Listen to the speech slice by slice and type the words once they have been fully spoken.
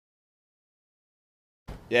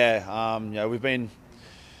Yeah, we've been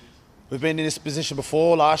in this position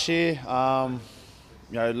before last year.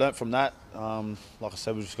 Learnt from that. Like I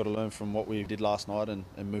said, we've just got to learn from what we did last night and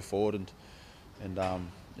move forward and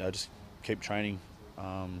just keep training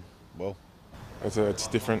well. It's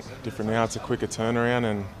different now. It's a quicker turnaround,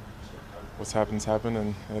 and what's happened's happened,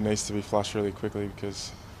 and it needs to be flushed really quickly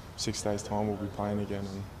because 6 days' time we'll be playing again.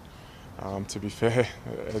 And to be fair,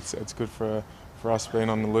 it's good for us being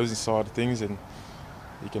on the losing side of things, and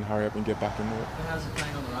you can hurry up and get back into it. How's it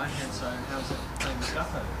playing on the right hand side, and how's it playing with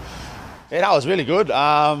Gutho? Yeah, that was really good.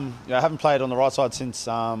 I haven't played on the right side since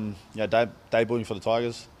debuting for the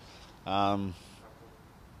Tigers. It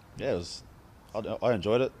was. I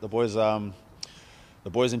enjoyed it. The boys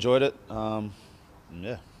enjoyed it.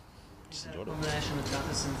 Just enjoyed it. Combination with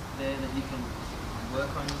Gutherson there that you can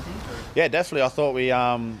work on, you think? Or? Yeah, definitely. I thought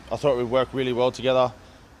we worked really well together.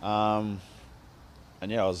 I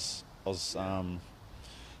was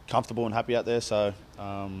comfortable and happy out there. So.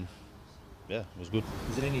 It was good.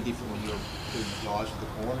 Is it any different when you're doing the guys with the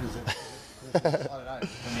corner? Is it? I don't know.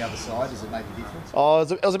 On the other side, does it make a difference? Oh,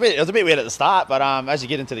 it was a bit weird at the start, but as you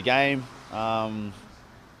get into the game,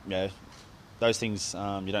 those things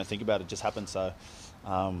you don't think about. It just happens. So,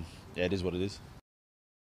 it is what it is.